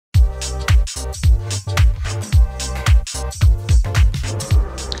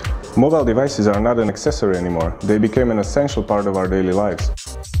Mobile devices are not an accessory anymore. They became an essential part of our daily lives.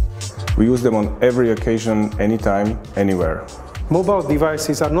 We use them on every occasion, anytime, anywhere. Mobile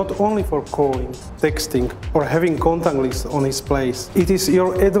devices are not only for calling, texting, or having contact lists on his place. It is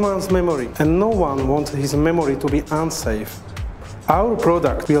your advanced memory, and no one wants his memory to be unsafe. Our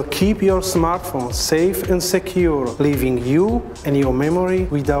product will keep your smartphone safe and secure, leaving you and your memory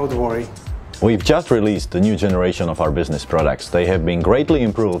without worry. We've just released the new generation of our business products. They have been greatly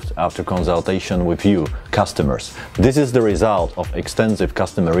improved after consultation with you, customers. This is the result of extensive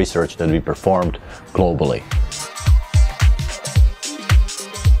customer research that we performed globally.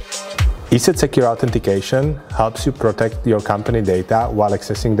 ESET Secure Authentication helps you protect your company data while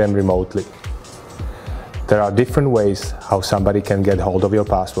accessing them remotely. There are different ways how somebody can get hold of your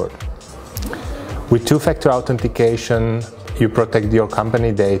password. With two-factor authentication, you protect your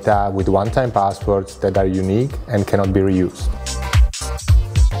company data with one-time passwords that are unique and cannot be reused.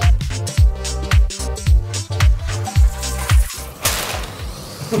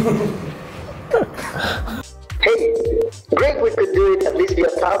 Hey, great we could do it at least via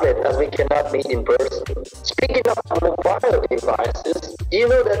tablet as we cannot meet in person. Speaking of mobile devices, do you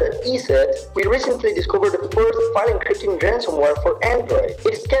know that at ESET, we recently discovered the first file encrypting ransomware for Android.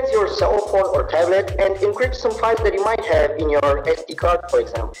 It scans your cell phone or tablet and encrypts some files that you might have in your SD card, for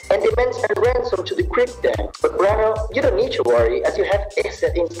example, and demands a ransom to decrypt them. But Bruno, you don't need to worry as you have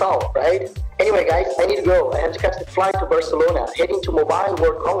ESET installed, right? Anyway guys, I need to go. I have to catch the flight to Barcelona, heading to Mobile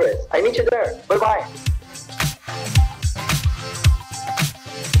World Congress. I meet you there. Bye-bye.